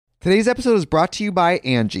Today's episode is brought to you by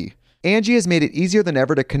Angie. Angie has made it easier than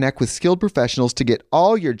ever to connect with skilled professionals to get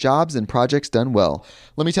all your jobs and projects done well.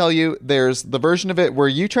 Let me tell you, there's the version of it where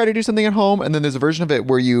you try to do something at home, and then there's a version of it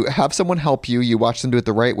where you have someone help you, you watch them do it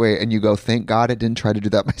the right way, and you go, thank God I didn't try to do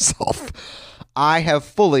that myself. I have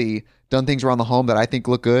fully done things around the home that I think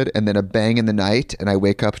look good, and then a bang in the night, and I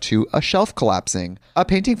wake up to a shelf collapsing, a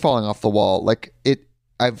painting falling off the wall.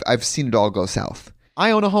 I've seen it all go south.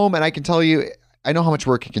 I own a home, and I can tell you, I know how much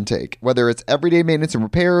work it can take. Whether it's everyday maintenance and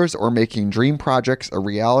repairs or making dream projects a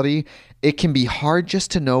reality, it can be hard just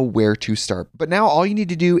to know where to start. But now all you need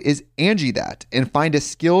to do is Angie that and find a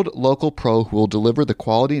skilled local pro who will deliver the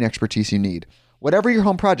quality and expertise you need. Whatever your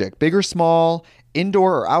home project, big or small,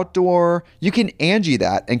 indoor or outdoor, you can Angie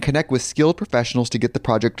that and connect with skilled professionals to get the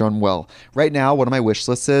project done well. Right now, one of my wish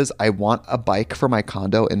lists is I want a bike for my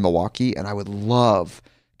condo in Milwaukee, and I would love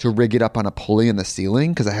to rig it up on a pulley in the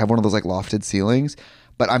ceiling because I have one of those like lofted ceilings,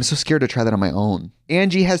 but I'm so scared to try that on my own.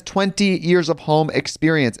 Angie has 20 years of home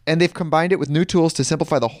experience, and they've combined it with new tools to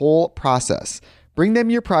simplify the whole process. Bring them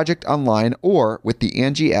your project online or with the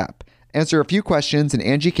Angie app. Answer a few questions and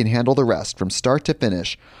Angie can handle the rest from start to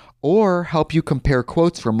finish, or help you compare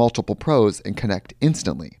quotes from multiple pros and connect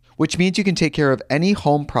instantly, which means you can take care of any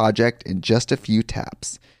home project in just a few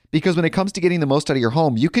taps. Because when it comes to getting the most out of your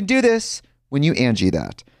home, you can do this when you Angie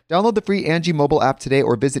that. Download the free Angie mobile app today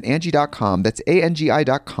or visit Angie.com. That's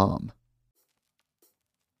ANGI.com.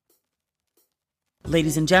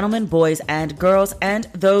 Ladies and gentlemen, boys and girls, and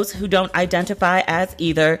those who don't identify as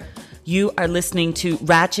either, you are listening to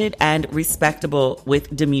Ratchet and Respectable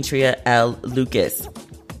with Demetria L. Lucas.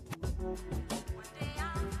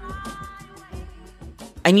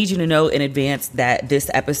 I need you to know in advance that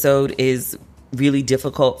this episode is really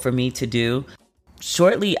difficult for me to do.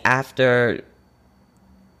 Shortly after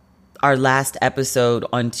our last episode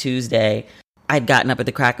on Tuesday, I'd gotten up at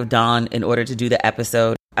the crack of dawn in order to do the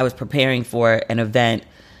episode. I was preparing for an event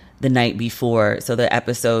the night before, so the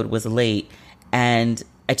episode was late. And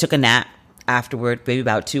I took a nap afterward, maybe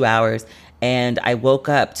about 2 hours, and I woke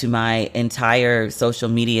up to my entire social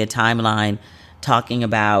media timeline talking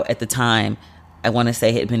about, at the time, I want to say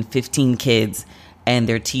it had been 15 kids and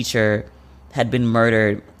their teacher had been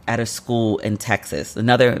murdered at a school in Texas,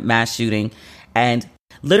 another mass shooting. And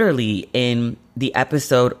literally in the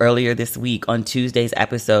episode earlier this week, on Tuesday's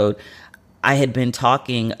episode, I had been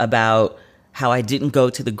talking about how I didn't go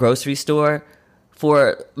to the grocery store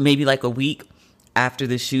for maybe like a week after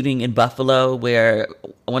the shooting in Buffalo, where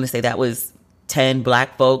I want to say that was 10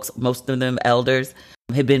 black folks, most of them elders,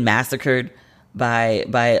 had been massacred by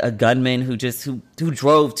a gunman who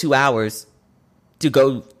drove 2 hours to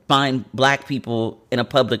go find black people in a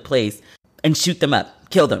public place and shoot them up,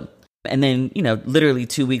 kill them. And then, literally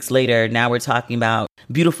 2 weeks later, now we're talking about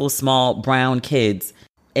beautiful, small, brown kids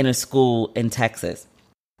in a school in Texas.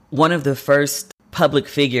 One of the first public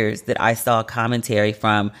figures that I saw commentary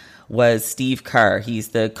from was Steve Kerr. He's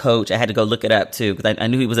the coach. I had to go look it up too, because I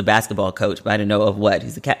knew he was a basketball coach, but I didn't know of what.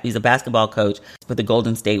 He's a basketball coach for the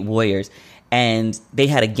Golden State Warriors. And they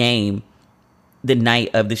had a game the night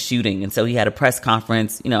of the shooting. And so he had a press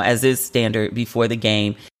conference, as is standard before the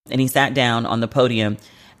game. And he sat down on the podium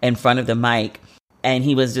in front of the mic, and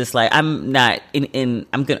he was just like, I'm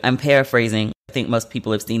paraphrasing. I think most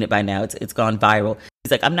people have seen it by now. It's gone viral. He's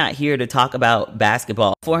like, I'm not here to talk about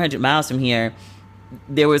basketball. 400 miles from here,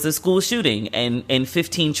 there was a school shooting and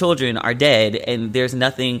 15 children are dead, and there's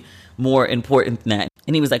nothing more important than that.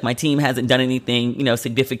 And he was like, my team hasn't done anything,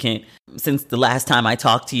 significant since the last time I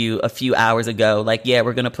talked to you a few hours ago. Like, yeah,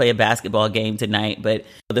 we're going to play a basketball game tonight, but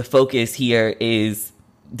the focus here is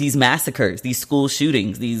these massacres, these school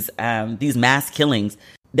shootings, these mass killings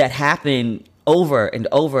that happen over and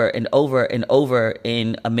over and over and over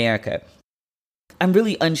in America. I'm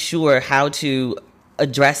really unsure how to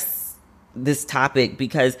address this topic,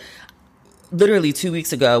 because literally 2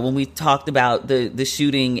 weeks ago when we talked about the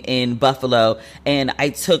shooting in Buffalo, and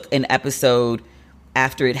I took an episode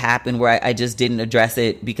after it happened where I just didn't address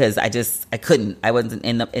it because I couldn't. I wasn't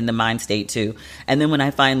in the mind state to. And then when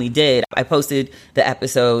I finally did, I posted the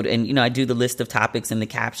episode, and I do the list of topics in the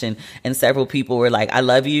caption, and several people were like, I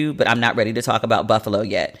love you, but I'm not ready to talk about Buffalo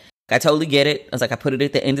yet. I totally get it. I was like, I put it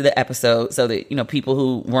at the end of the episode so that, people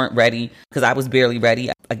who weren't ready, because I was barely ready.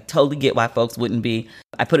 I totally get why folks wouldn't be.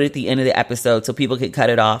 I put it at the end of the episode so people could cut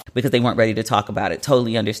it off because they weren't ready to talk about it.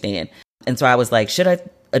 Totally understand. And so I was like, should I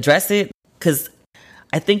address it? Because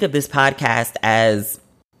I think of this podcast as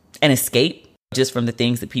an escape just from the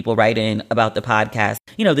things that people write in about the podcast.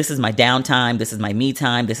 This is my downtime. This is my me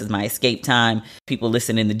time. This is my escape time. People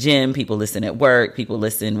listen in the gym. People listen at work. People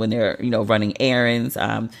listen when they're, running errands.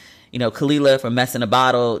 Kalila from Mess in a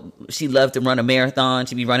Bottle, she loved to run a marathon.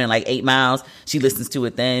 She'd be running like 8 miles. She listens to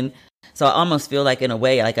it then. So I almost feel like, in a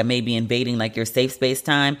way, like I may be invading like your safe space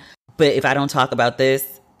time. But if I don't talk about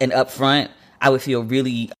this and up front, I would feel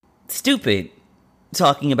really stupid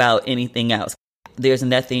talking about anything else. There's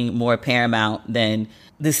nothing more paramount than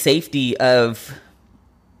the safety of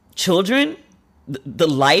children, the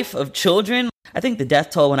life of children. I think the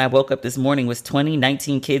death toll when I woke up this morning was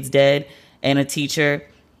 19 kids dead and a teacher,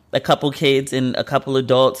 a couple kids and a couple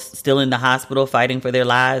adults still in the hospital fighting for their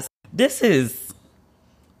lives. This is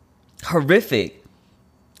horrific.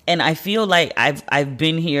 And I feel like I've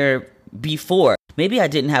been here before. Maybe I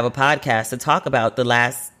didn't have a podcast to talk about the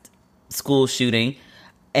last school shooting,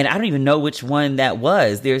 and I don't even know which one that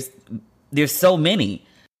was. There's so many.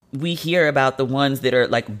 We hear about the ones that are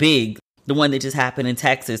like big, the one that just happened in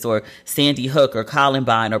Texas or Sandy Hook or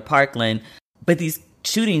Columbine or Parkland. But these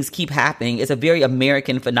shootings keep happening. It's a very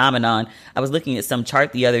American phenomenon. I was looking at some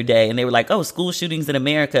chart the other day and they were like, oh, school shootings in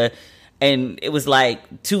America. And it was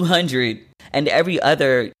like 200. And every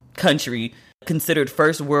other country considered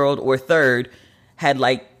first world or third had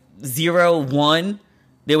like 0, 1.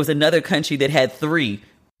 There was another country that had 3.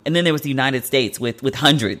 And then there was the United States with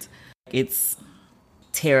hundreds. It's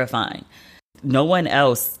terrifying. No one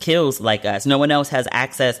else kills like us. No one else has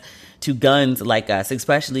access to guns like us,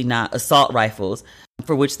 especially not assault rifles,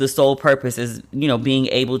 for which the sole purpose is, being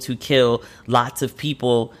able to kill lots of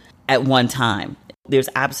people at one time. There's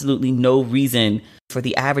absolutely no reason for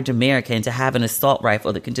the average American to have an assault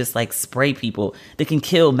rifle that can just like spray people, that can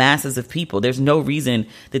kill masses of people. There's no reason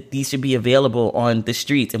that these should be available on the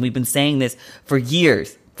streets. And we've been saying this for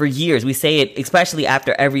years. For years. We say it, especially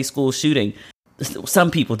after every school shooting. Some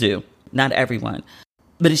people do, not everyone.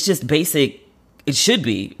 But it's just basic. It should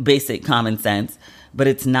be basic common sense, but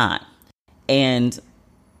it's not. And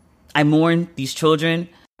I mourn these children.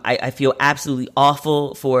 I feel absolutely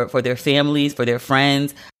awful for their families, for their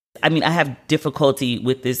friends. I mean, I have difficulty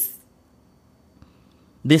with this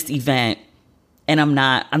event, and I'm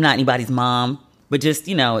not anybody's mom, but just,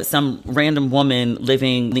 some random woman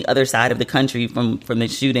living the other side of the country from the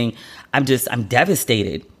shooting. I'm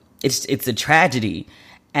devastated. It's a tragedy.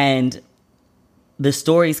 And the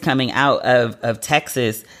stories coming out of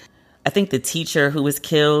Texas, I think the teacher who was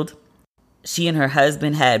killed, she and her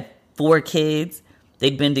husband had 4 kids.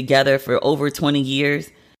 They'd been together for over 20 years.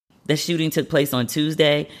 The shooting took place on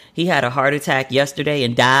Tuesday. He had a heart attack yesterday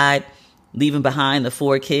and died, leaving behind the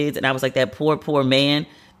 4 kids. And I was like, that poor man,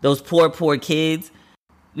 those poor kids,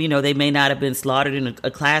 they may not have been slaughtered in a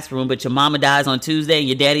classroom, but your mama dies on Tuesday and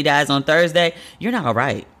your daddy dies on Thursday. You're not all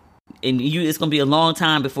right. And it's going to be a long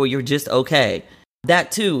time before you're just okay.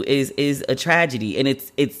 That too is a tragedy, and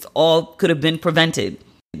it's all could have been prevented.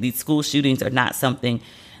 These school shootings are not something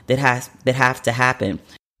that have to happen.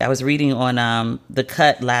 I was reading on The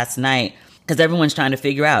Cut last night because everyone's trying to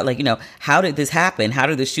figure out, how did this happen? How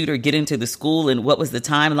did the shooter get into the school, and what was the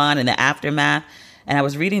timeline and the aftermath? And I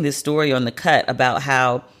was reading this story on The Cut about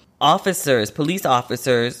how police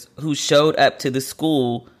officers who showed up to the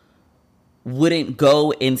school wouldn't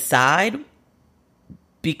go inside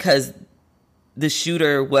because the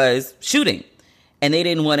shooter was shooting and they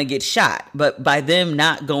didn't want to get shot. But by them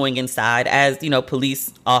not going inside, as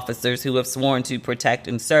police officers who have sworn to protect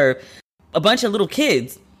and serve, a bunch of little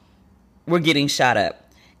kids were getting shot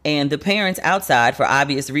up. And the parents outside, for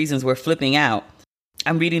obvious reasons, were flipping out.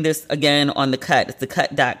 I'm reading this again on The Cut. It's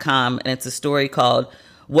thecut.com, and it's a story called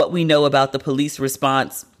What We Know About the Police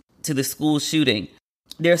Response to the School Shooting.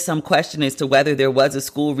 There's some question as to whether there was a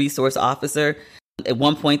school resource officer. At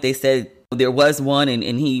one point, they said there was one, and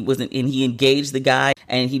he engaged the guy,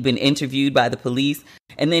 and he'd been interviewed by the police.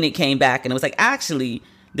 And then it came back, and it was like, actually,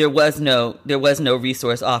 there was no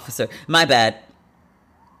resource officer. My bad.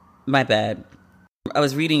 I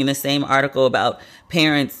was reading in the same article about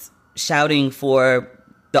parents shouting for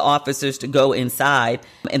the officers to go inside,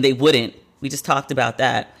 and they wouldn't. We just talked about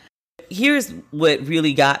that. Here's what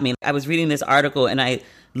really got me. I was reading this article, and I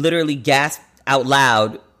literally gasped out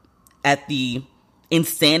loud at the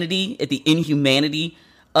insanity, at the inhumanity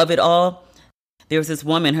of it all. There was this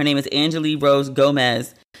woman, her name is Angeli Rose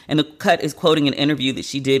Gomez, and The Cut is quoting an interview that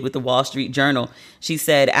she did with the Wall Street Journal. She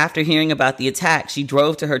said, after hearing about the attack, she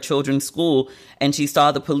drove to her children's school and she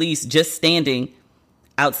saw the police just standing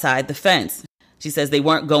outside the fence. She says they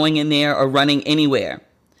weren't going in there or running anywhere.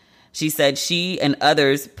 She said she and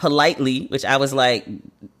others politely, which I was like,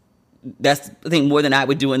 that's I think more than I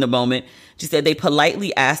would do in the moment. She said they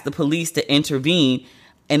politely asked the police to intervene,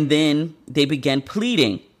 and then they began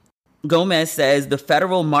pleading. Gomez says the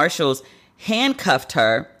federal marshals handcuffed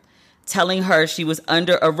her, telling her she was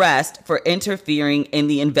under arrest for interfering in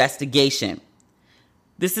the investigation.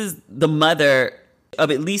 This is the mother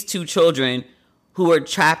of at least 2 children who were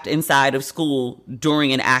trapped inside of school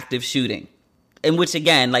during an active shooting, in which,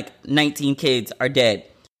 again, like 19 kids are dead.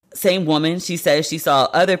 Same woman, she says she saw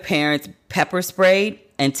other parents pepper sprayed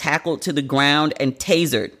and tackled to the ground and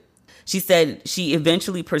tasered. She said she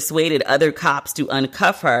eventually persuaded other cops to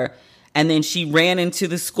uncuff her, and then she ran into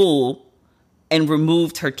the school and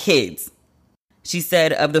removed her kids. She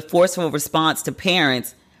said of the forceful response to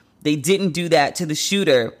parents, they didn't do that to the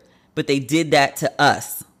shooter, but they did that to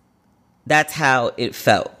us. That's how it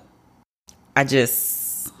felt.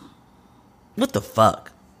 What the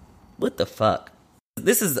fuck? What the fuck?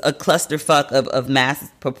 This is a clusterfuck of mass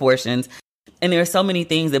proportions. And there are so many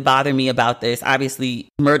things that bother me about this. Obviously,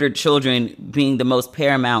 murdered children being the most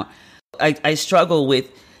paramount. I struggle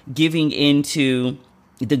with giving into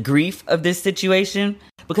the grief of this situation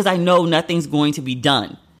because I know nothing's going to be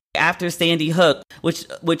done. After Sandy Hook, which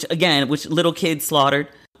little kids slaughtered,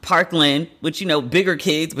 Parkland, which, bigger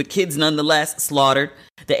kids, but kids nonetheless slaughtered,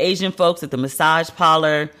 the Asian folks at the massage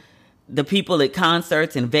parlor, the people at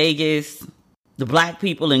concerts in Vegas, the black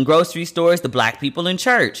people in grocery stores, the black people in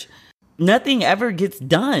church. Nothing ever gets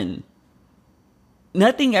done.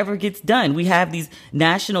 Nothing ever gets done. We have these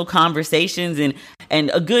national conversations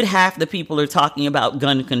and a good half the people are talking about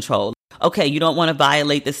gun control. Okay, you don't want to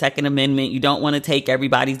violate the Second Amendment. You don't want to take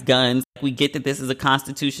everybody's guns. We get that this is a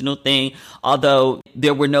constitutional thing, although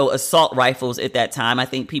there were no assault rifles at that time. I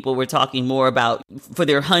think people were talking more about for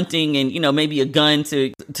their hunting and, maybe a gun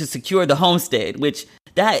to secure the homestead, which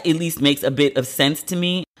that at least makes a bit of sense to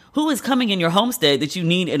me. Who is coming in your homestead that you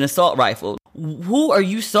need an assault rifle? Who are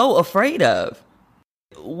you so afraid of?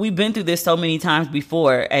 We've been through this so many times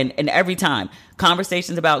before, and every time,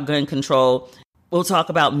 conversations about gun control, we'll talk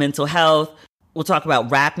about mental health, we'll talk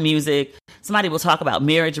about rap music, somebody will talk about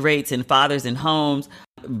marriage rates and fathers in homes,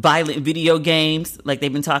 violent video games, like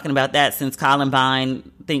they've been talking about that since Columbine.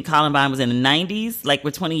 I think Columbine was in the 90s, like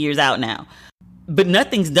we're 20 years out now. But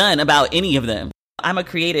nothing's done about any of them. I'm a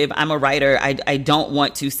creative, I'm a writer, I don't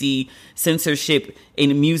want to see censorship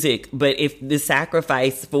in music, but if the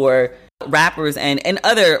sacrifice for rappers and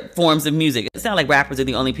other forms of music, it's not like rappers are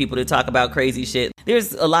the only people to talk about crazy shit.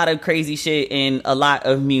 There's a lot of crazy shit in a lot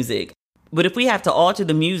of music. But if we have to alter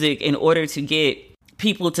the music in order to get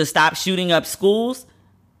people to stop shooting up schools,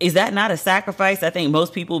 is that not a sacrifice I think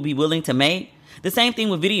most people will be willing to make? The same thing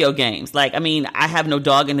with video games. I have no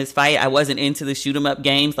dog in this fight. I wasn't into the shoot 'em up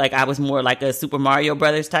games. I was more like a Super Mario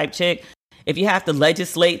Brothers type chick. If you have to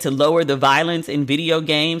legislate to lower the violence in video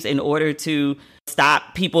games in order to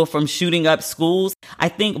stop people from shooting up schools, I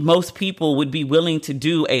think most people would be willing to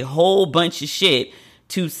do a whole bunch of shit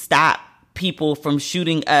to stop people from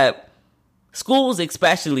shooting up schools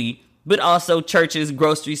especially, but also churches,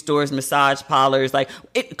 grocery stores, massage parlors,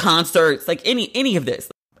 concerts, any of this.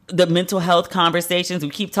 The mental health conversations, we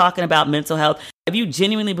keep talking about mental health. If you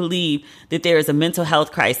genuinely believe that there is a mental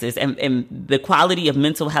health crisis and the quality of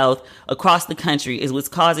mental health across the country is what's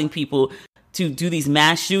causing people to do these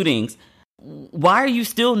mass shootings, why are you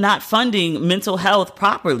still not funding mental health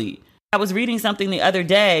properly? I was reading something the other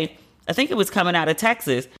day. I think it was coming out of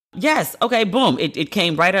Texas. Yes. Okay. Boom. It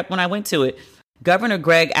came right up when I went to it. Governor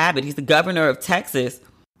Greg Abbott, he's the governor of Texas.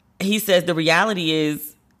 He says the reality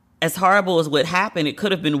is, as horrible as what happened, it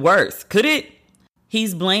could have been worse. Could it?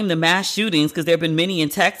 He's blamed the mass shootings, because there have been many in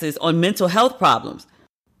Texas, on mental health problems.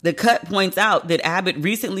 The cut points out that Abbott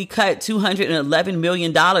recently cut $211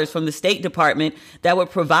 million from the State Department that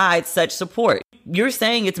would provide such support. You're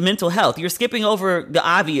saying it's mental health. You're skipping over the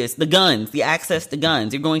obvious, the guns, the access to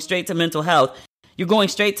guns. You're going straight to mental health. You're going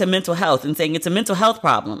straight to mental health and saying it's a mental health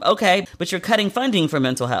problem. Okay, but you're cutting funding for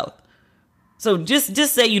mental health. So just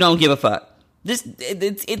say you don't give a fuck.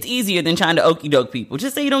 It's easier than trying to okey doke people.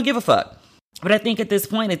 Just say you don't give a fuck. But I think at this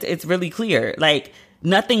point, it's really clear.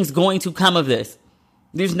 Nothing's going to come of this.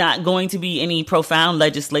 There's not going to be any profound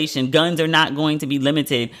legislation. Guns are not going to be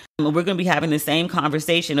limited. We're going to be having the same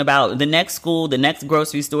conversation about the next school, the next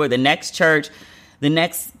grocery store, the next church, the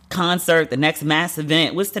next concert, the next mass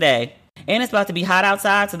event. What's today? And it's about to be hot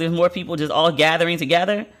outside, so there's more people just all gathering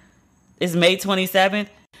together. It's May 27th.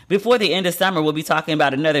 Before the end of summer, we'll be talking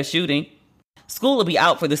about another shooting. School will be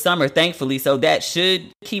out for the summer, thankfully, so that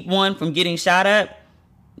should keep one from getting shot up.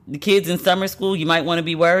 The kids in summer school, you might want to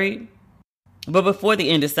be worried. But before the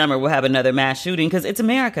end of summer, we'll have another mass shooting, because it's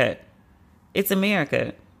America. It's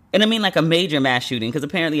America. And I mean a major mass shooting, because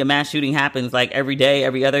apparently a mass shooting happens every day,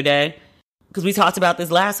 every other day. Because we talked about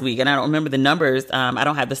this last week, and I don't remember the numbers. I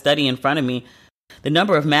don't have the study in front of me. The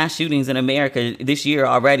number of mass shootings in America this year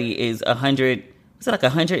already is 100 Was it like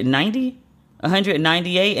 190?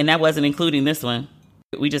 198? And that wasn't including this one.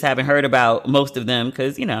 We just haven't heard about most of them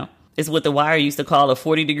because, it's what The Wire used to call a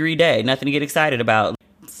 40-degree day. Nothing to get excited about.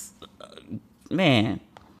 Man,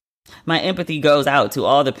 my empathy goes out to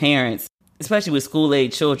all the parents, especially with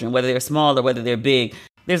school-age children, whether they're small or whether they're big.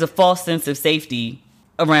 There's a false sense of safety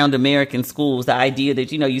around American schools. The idea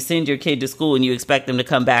that, you send your kid to school and you expect them to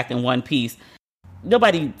come back in one piece.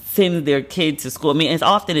 Nobody sends their kid to school. I mean, as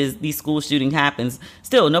often as these school shooting happens,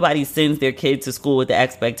 still nobody sends their kid to school with the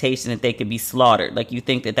expectation that they could be slaughtered. Like, you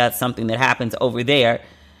think that that's something that happens over there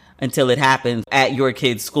until it happens at your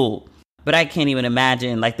kid's school. But I can't even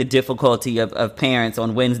imagine like the difficulty of parents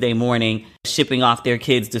on Wednesday morning shipping off their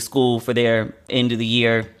kids to school for their end of the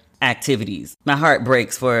year activities. My heart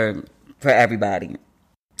breaks for everybody.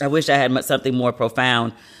 I wish I had something more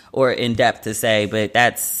profound or in depth to say, but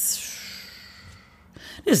this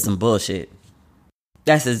is some bullshit.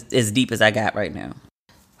 That's as deep as I got right now.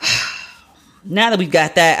 Now that we've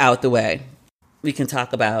got that out the way, we can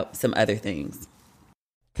talk about some other things.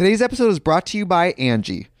 Today's episode is brought to you by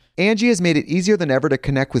Angie. Angie has made it easier than ever to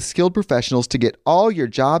connect with skilled professionals to get all your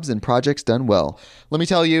jobs and projects done well. Let me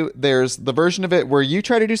tell you, there's the version of it where you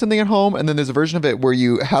try to do something at home, and then there's a version of it where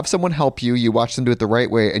you have someone help you, you watch them do it the right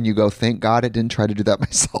way, and you go, thank God I didn't try to do that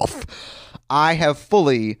myself. I have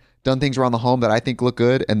fully done things around the home that I think look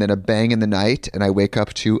good, and then a bang in the night, and I wake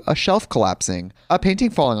up to a shelf collapsing, a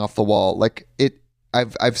painting falling off the wall.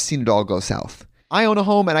 I've seen it all go south. I own a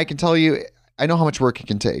home, and I can tell you, I know how much work it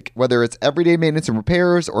can take. Whether it's everyday maintenance and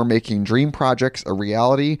repairs or making dream projects a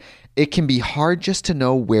reality, it can be hard just to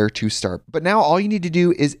know where to start. But now all you need to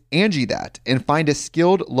do is Angie that and find a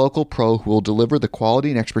skilled local pro who will deliver the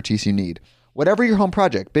quality and expertise you need. Whatever your home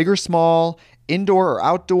project, big or small, indoor or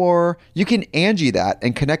outdoor, you can Angie that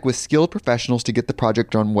and connect with skilled professionals to get the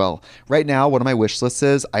project done well. Right now, one of my wish lists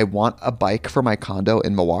is I want a bike for my condo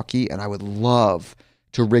in Milwaukee, and I would love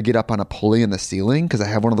to rig it up on a pulley in the ceiling because I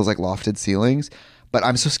have one of those like lofted ceilings, but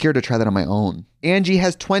I'm so scared to try that on my own. Angie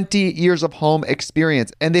has 20 years of home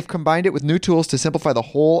experience, and they've combined it with new tools to simplify the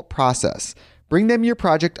whole process. Bring them your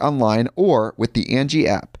project online or with the Angie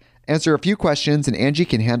app. Answer a few questions and Angie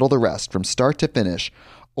can handle the rest from start to finish,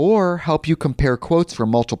 or help you compare quotes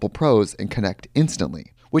from multiple pros and connect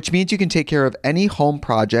instantly, which means you can take care of any home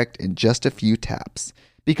project in just a few taps.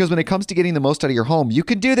 Because when it comes to getting the most out of your home, you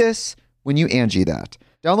can do this when you Angie that.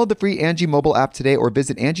 Download the free Angie mobile app today or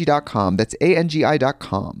visit Angie.com. That's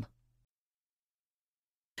ANGI.com.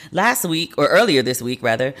 Last week, or earlier this week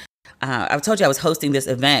rather, I told you I was hosting this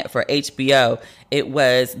event for HBO. It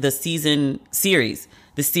was the season series,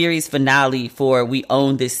 the series finale for We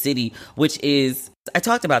Own This City, which is, I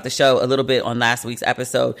talked about the show a little bit on last week's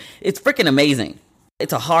episode. It's freaking amazing.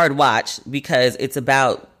 It's a hard watch because it's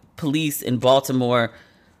about police in Baltimore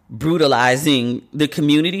brutalizing the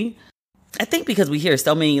community. I think because we hear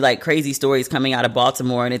so many like crazy stories coming out of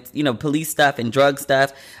Baltimore and it's, police stuff and drug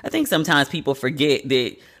stuff. I think sometimes people forget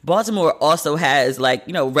that Baltimore also has like,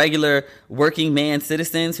 regular working man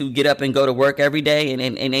citizens who get up and go to work every day and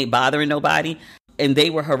ain't bothering nobody. And they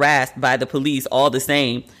were harassed by the police all the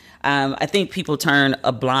same. I think people turn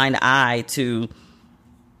a blind eye to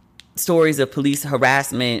stories of police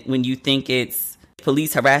harassment when you think it's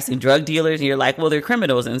police harassing drug dealers and you're like, well, they're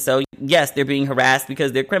criminals. And so, yes, they're being harassed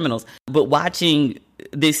because they're criminals. But watching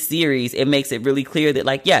this series, it makes it really clear that,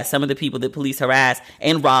 like, yes, some of the people that police harass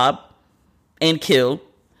and rob and kill,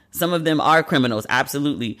 some of them are criminals,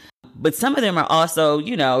 absolutely. But some of them are also,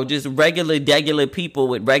 just regular people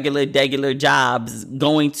with regular jobs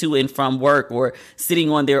going to and from work or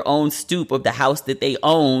sitting on their own stoop of the house that they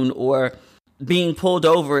own or being pulled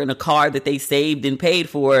over in a car that they saved and paid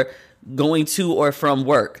for going to or from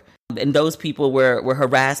work. And those people were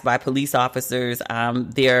harassed by police officers.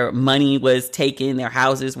 Their money was taken. Their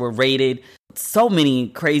houses were raided. So many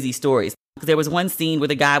crazy stories. There was one scene where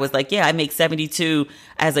the guy was like, yeah, I make 72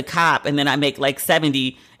 as a cop and then I make like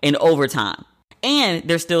 70 in overtime. And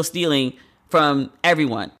they're still stealing from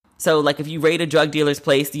everyone. So like if you raid a drug dealer's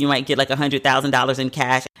place, you might get like $100,000 in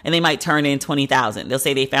cash and they might turn in $20,000. They'll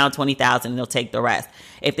say they found $20,000 and they'll take the rest.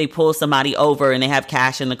 If they pull somebody over and they have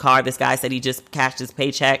cash in the car, this guy said he just cashed his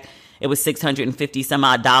paycheck. It was $650 some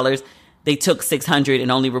odd dollars. They took $600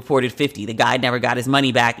 and only reported $50. The guy never got his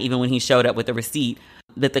money back, even when he showed up with a receipt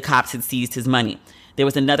that the cops had seized his money. There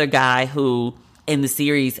was another guy who, in the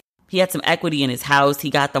series, he had some equity in his house. He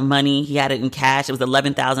got the money. He had it in cash. It was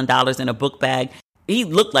 $11,000 in a book bag. He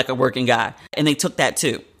looked like a working guy, and they took that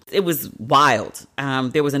too. It was wild.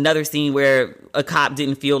 There was another scene where a cop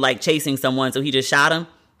didn't feel like chasing someone, so he just shot him,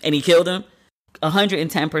 and he killed him.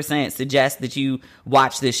 110% suggest that you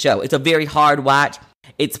watch this show. It's a very hard watch.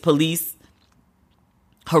 It's police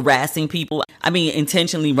harassing people. I mean,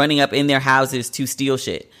 intentionally running up in their houses to steal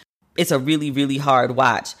shit. It's a really, really hard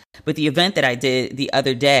watch. But the event that I did the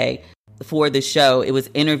other day for the show, it was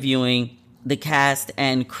interviewing the cast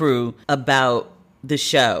and crew about the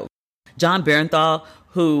show. John Bernthal,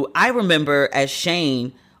 who I remember as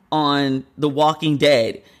Shane on The Walking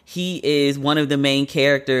Dead. He is one of the main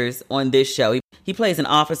characters on this show. He plays an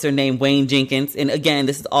officer named Wayne Jenkins. And again,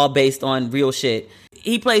 this is all based on real shit.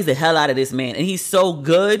 He plays the hell out of this man. And he's so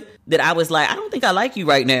good that I was like, I don't think I like you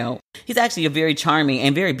right now. He's actually a very charming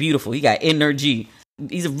and very beautiful. He got energy.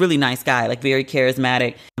 He's a really nice guy, like very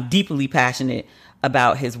charismatic, deeply passionate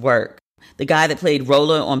about his work. The guy that played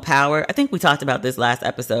Rolla on Power, I think we talked about this last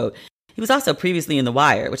episode. He was also previously in The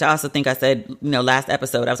Wire, which I also think I said, last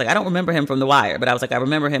episode. I was like, I don't remember him from The Wire, but I was like, I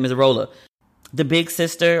remember him as Rolla. The big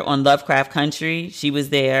sister on Lovecraft Country, she was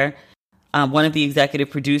there. One of the executive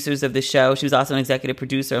producers of the show, she was also an executive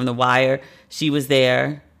producer on The Wire. She was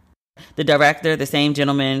there. The director, the same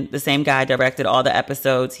gentleman, the same guy directed all the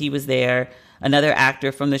episodes. He was there. Another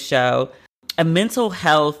actor from the show. A mental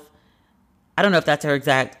health, I don't know if that's her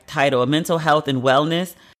exact title, a mental health and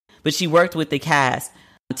wellness, but she worked with the cast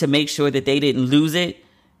to make sure that they didn't lose it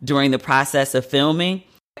during the process of filming.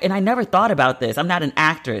 And I never thought about this. I'm not an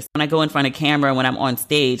actress. When I go in front of camera, when I'm on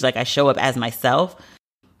stage, like I show up as myself.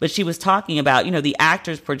 But she was talking about, the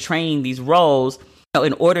actors portraying these roles,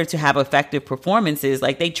 in order to have effective performances,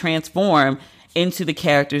 like they transform into the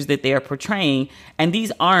characters that they are portraying. And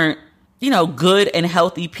these aren't, good and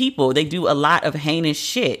healthy people. They do a lot of heinous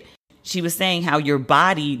shit. She was saying how your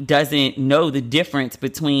body doesn't know the difference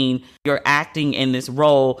between your acting in this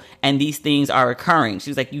role and these things are occurring. She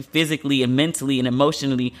was like, you physically and mentally and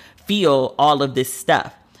emotionally feel all of this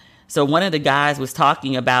stuff. So one of the guys was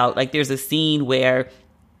talking about, like, there's a scene where,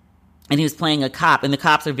 and he was playing a cop, and the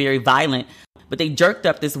cops are very violent, but they jerked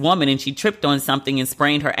up this woman and she tripped on something and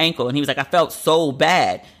sprained her ankle. And he was like, I felt so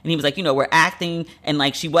bad. And he was like, we're acting, and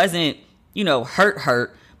like she wasn't,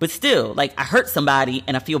 hurt. But still, like, I hurt somebody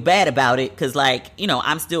and I feel bad about it because, like,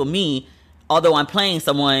 I'm still me, although I'm playing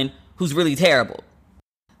someone who's really terrible.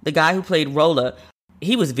 The guy who played Rolla,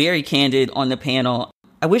 he was very candid on the panel.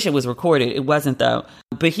 I wish it was recorded. It wasn't, though.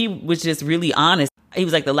 But he was just really honest. He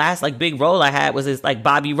was like, the last, like, big role I had was as, like,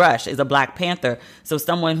 Bobby Rush as a Black Panther. So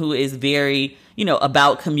someone who is very,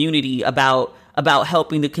 about community, about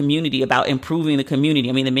helping the community, about improving the community.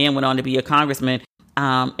 I mean, the man went on to be a congressman.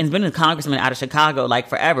 And he's been a congressman out of Chicago, like,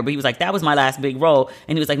 forever. But he was like, that was my last big role.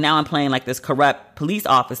 And he was like, now I'm playing, like, this corrupt police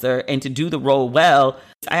officer. And to do the role well,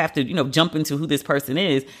 I have to, jump into who this person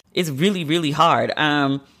is. It's really, really hard.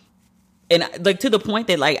 And, like, to the point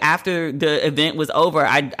that, like, after the event was over,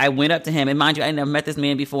 I went up to him. And mind you, I never met this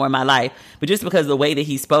man before in my life. But just because of the way that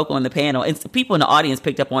he spoke on the panel, and people in the audience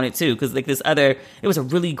picked up on it, too. Because, like, it was a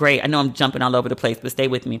really great, I know I'm jumping all over the place, but stay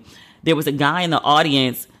with me. There was a guy in the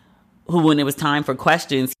audience who, when it was time for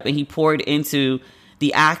questions, and he poured into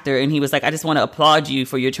the actor and he was like, I just want to applaud you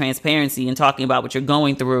for your transparency and talking about what you're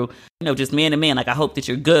going through, just man to man. Like, I hope that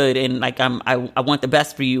you're good. And like, I want the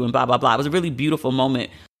best for you and blah, blah, blah. It was a really beautiful moment.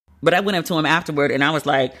 But I went up to him afterward and I was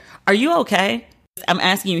like, are you okay? I'm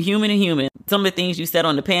asking you human to human. Some of the things you said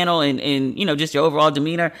on the panel and just your overall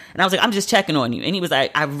demeanor. And I was like, I'm just checking on you. And he was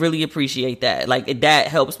like, I really appreciate that. Like, that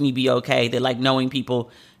helps me be okay. That, like, knowing people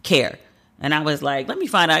care. And I was like, let me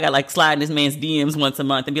find out. I got, like, slide in this man's DMs once a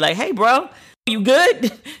month and be like, hey, bro, you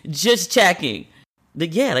good? Just checking.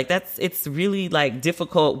 But yeah, like, it's really, like,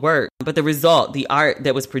 difficult work. But the result, the art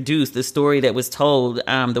that was produced, the story that was told,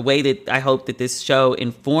 the way that I hope that this show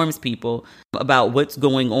informs people about what's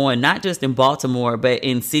going on, not just in Baltimore, but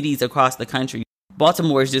in cities across the country.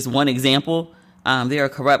 Baltimore is just one example. There are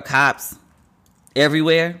corrupt cops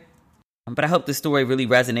everywhere. But I hope the story really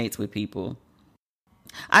resonates with people.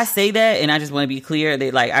 I say that, and I just want to be clear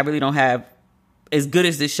that, like, I really don't have, as good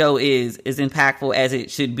as this show is, as impactful as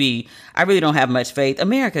it should be, I really don't have much faith.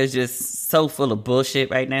 America is just so full of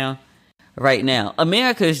bullshit right now.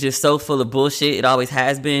 America is just so full of bullshit. It always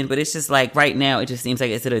has been, but it's just like right now, it just seems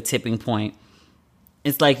like it's at a tipping point.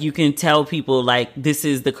 It's like you can tell people, like, this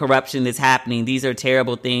is the corruption that's happening. These are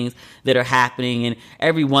terrible things that are happening. And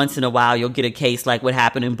every once in a while, you'll get a case like what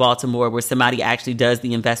happened in Baltimore where somebody actually does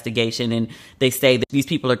the investigation and they say that these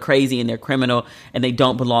people are crazy and they're criminal and they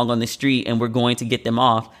don't belong on the street and we're going to get them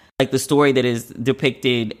off. Like the story that is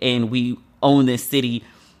depicted in We Own This City,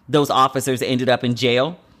 those officers ended up in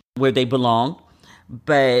jail where they belong.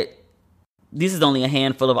 But this is only a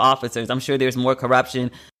handful of officers. I'm sure there's more corruption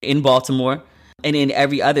in Baltimore and in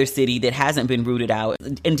every other city that hasn't been rooted out.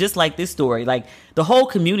 And just like this story, like, the whole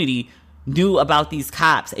community knew about these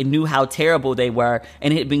cops and knew how terrible they were,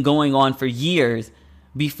 and it had been going on for years.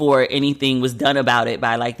 before anything was done about it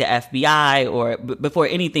by like the FBI or before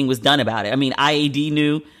anything was done about it. I mean, IAD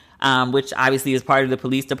knew, which obviously is part of the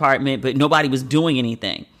police department, but nobody was doing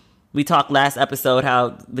anything. We talked last episode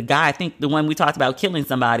how the guy, I think the one we talked about killing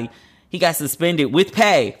somebody, he got suspended with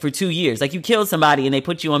pay for 2 years. Like, you killed somebody and they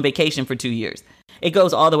put you on vacation for 2 years. It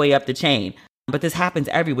goes all the way up the chain. But this happens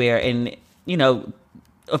everywhere. And, you know,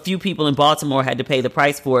 a few people in Baltimore had to pay the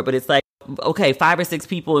price for it. But it's like, okay, 5 or 6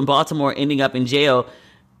 people in Baltimore ending up in jail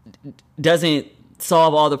doesn't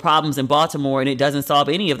solve all the problems in Baltimore, and it doesn't solve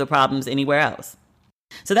any of the problems anywhere else.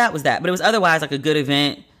 So that was that. But it was otherwise like a good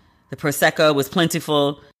event. The Prosecco was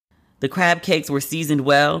plentiful. The crab cakes were seasoned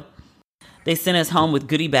well. They sent us home with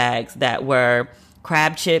goodie bags that were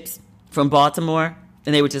crab chips from Baltimore,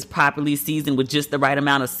 and they were just properly seasoned with just the right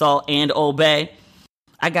amount of salt and Old Bay.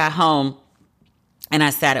 I got home, and I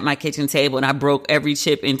sat at my kitchen table, and I broke every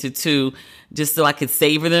chip into 2 just so I could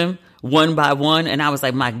savor them one by one. And I was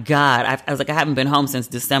like, my God. I was like, I haven't been home since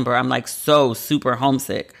December. I'm like so super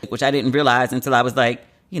homesick, which I didn't realize until I was like,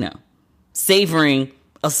 you know, savoring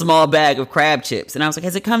a small bag of crab chips. And I was like,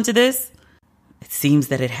 has it come to this? It seems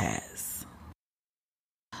that it has.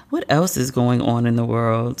 What else is going on in the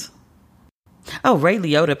world? Oh, Ray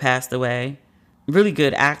Liotta passed away. Really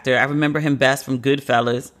good actor. I remember him best from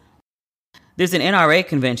Goodfellas. There's an NRA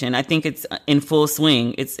convention. I think it's in full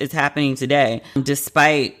swing. It's happening today.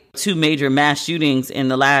 Despite 2 major mass shootings in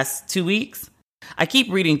the last 2 weeks. I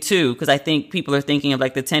keep reading 2 because I think people are thinking of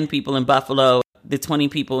like the 10 people in Buffalo, the 20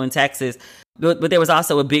 people in Texas. But there was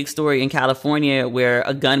also a big story in California where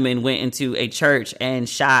a gunman went into a church and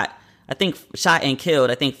shot and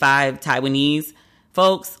killed 5 Taiwanese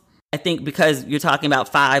folks. I think because you're talking about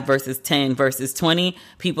 5 versus 10 versus 20,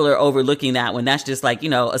 people are overlooking that one. That's just like, you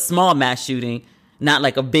know, a small mass shooting, not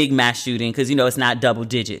like a big mass shooting, because, you know, it's not double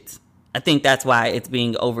digits. I think that's why it's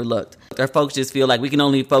being overlooked. Or folks just feel like we can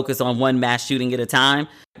only focus on one mass shooting at a time.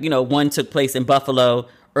 You know, one took place in Buffalo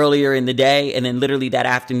earlier in the day, and then literally that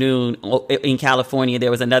afternoon in California,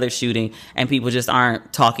 there was another shooting, and people just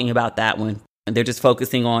aren't talking about that one. And they're just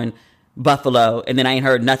focusing on Buffalo, and then I ain't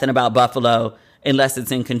heard nothing about Buffalo unless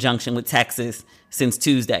it's in conjunction with Texas since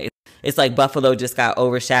Tuesday. It's like Buffalo just got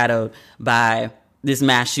overshadowed by this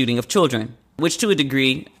mass shooting of children, which to a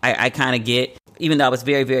degree I kind of get, even though I was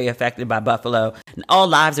very, very affected by Buffalo. All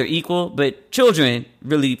lives are equal, but children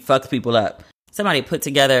really fucks people up. Somebody put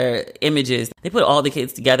together images. They put all the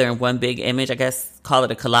kids together in one big image, I guess, call it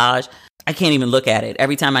a collage. I can't even look at it.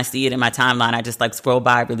 Every time I see it in my timeline, I just like scroll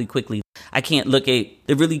by really quickly. I can't look at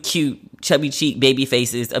the really cute, chubby cheek baby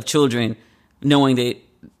faces of children knowing that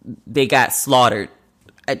they got slaughtered.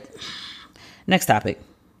 Next topic.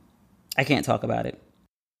 I can't talk about it.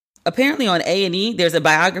 Apparently on A&E, there's a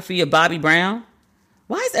biography of Bobby Brown.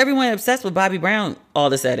 Why is everyone obsessed with Bobby Brown all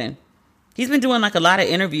of a sudden? He's been doing like a lot of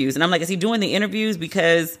interviews. And I'm like, is he doing the interviews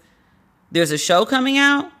because there's a show coming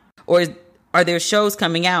out? Or are there shows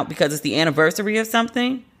coming out because it's the anniversary of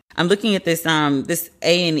something? I'm looking at this this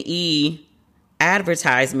A&E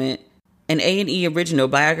advertisement, an A&E original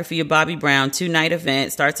biography of Bobby Brown 2-night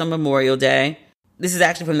event, starts on Memorial Day. This is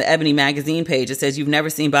actually from the Ebony magazine page. It says, you've never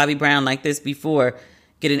seen Bobby Brown like this before.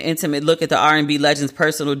 Get an intimate look at the R&B legend's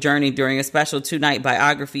personal journey during a special 2-night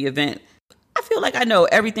biography event. I feel like I know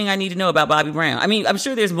everything I need to know about Bobby Brown. I mean, I'm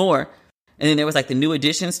sure there's more. And then there was like the New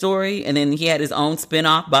Edition story. And then he had his own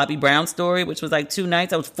spinoff, Bobby Brown story, which was like 2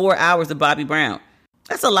 nights. That was 4 hours of Bobby Brown.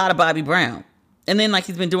 That's a lot of Bobby Brown. And then like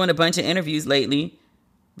he's been doing a bunch of interviews lately.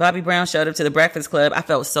 Bobby Brown showed up to the Breakfast Club. I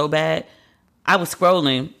felt so bad. I was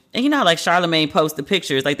scrolling. And you know how like Charlamagne posts the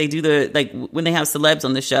pictures, like they do like when they have celebs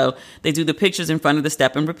on the show, they do the pictures in front of the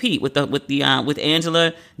Step and Repeat with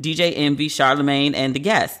Angela, DJ Envy, Charlamagne, and the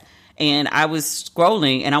guests. And I was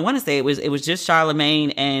scrolling, and I want to say it was just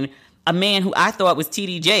Charlamagne and a man who I thought was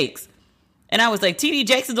T.D. Jakes. And I was like, T.D.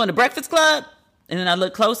 Jakes is on the Breakfast Club? And then I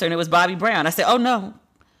looked closer, and it was Bobby Brown. I said, oh no,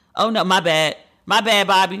 my bad,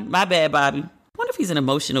 Bobby, my bad, Bobby. I wonder if he's an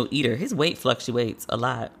emotional eater. His weight fluctuates a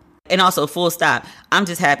lot. And also, full stop, I'm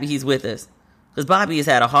just happy he's with us, because Bobby has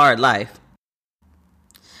had a hard life.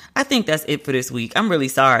 I think that's it for this week. I'm really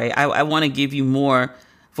sorry. I want to give you more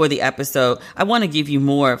for the episode.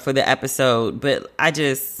 But I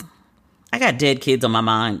got dead kids on my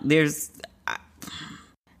mind.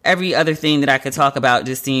 Every other thing that I could talk about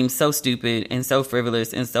just seems so stupid and so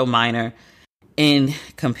frivolous and so minor in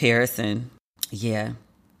comparison. Yeah.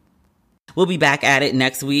 We'll be back at it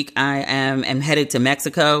next week. I am headed to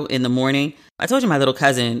Mexico in the morning. I told you my little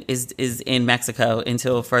cousin is in Mexico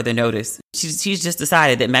until further notice. She's just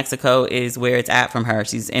decided that Mexico is where it's at from her.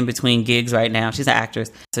 She's in between gigs right now. She's an actress.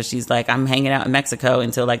 So she's like, I'm hanging out in Mexico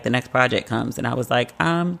until like the next project comes. And I was like,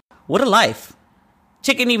 what a life.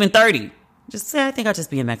 Chicken even 30. Just say, I think I'll just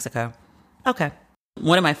be in Mexico. Okay.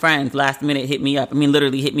 One of my friends last minute hit me up. I mean,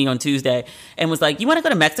 literally hit me on Tuesday and was like, you want to go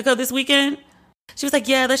to Mexico this weekend? She was like,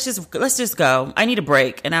 yeah, let's just go. I need a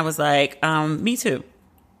break. And I was like, me too.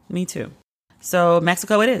 So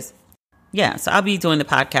Mexico it is. Yeah. So I'll be doing the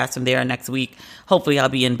podcast from there next week. Hopefully I'll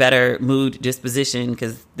be in better mood disposition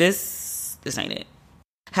because this ain't it.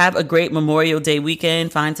 Have a great Memorial Day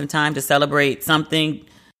weekend. Find some time to celebrate something,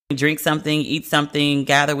 drink something, eat something,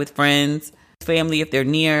 gather with friends, family if they're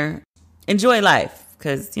near. Enjoy life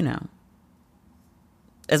because,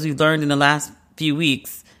 as we've learned in the last few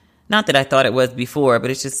weeks, not that I thought it was before, but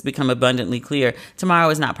it's just become abundantly clear. Tomorrow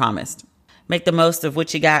is not promised. Make the most of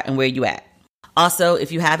what you got and where you at. Also,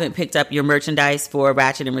 if you haven't picked up your merchandise for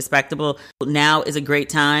Ratchet and Respectable, now is a great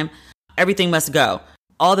time. Everything must go.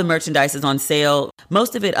 All the merchandise is on sale,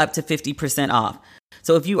 most of it up to 50% off.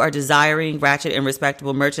 So if you are desiring Ratchet and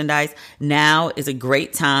Respectable merchandise, now is a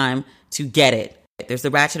great time to get it. There's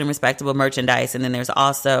the Ratchet and Respectable merchandise, and then there's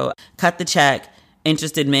also Cut the Check,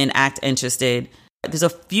 Interested Men Act Interested. There's a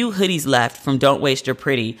few hoodies left from Don't Waste Your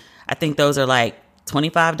Pretty. I think those are like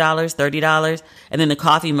 $25, $30. And then the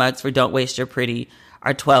coffee mugs for Don't Waste Your Pretty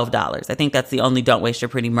are $12. I think that's the only Don't Waste Your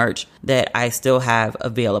Pretty merch that I still have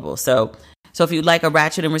available. So if you'd like a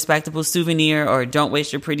Ratchet and Respectable souvenir or Don't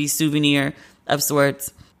Waste Your Pretty souvenir of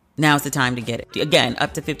sorts, now's the time to get it. Again,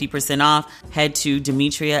 up to 50% off. Head to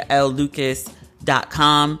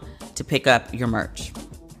DemetriaLLucas.com to pick up your merch.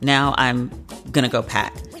 Now I'm going to go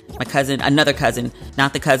pack. My cousin, another cousin,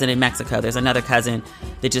 not the cousin in Mexico. There's another cousin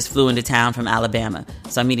that just flew into town from Alabama.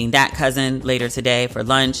 So I'm meeting that cousin later today for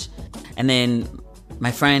lunch. And then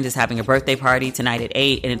my friend is having a birthday party tonight at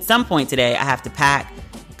 8. And at some point today, I have to pack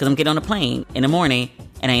because I'm getting on a plane in the morning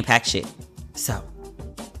and I ain't packed shit. So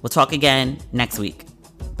we'll talk again next week.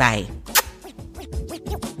 Bye.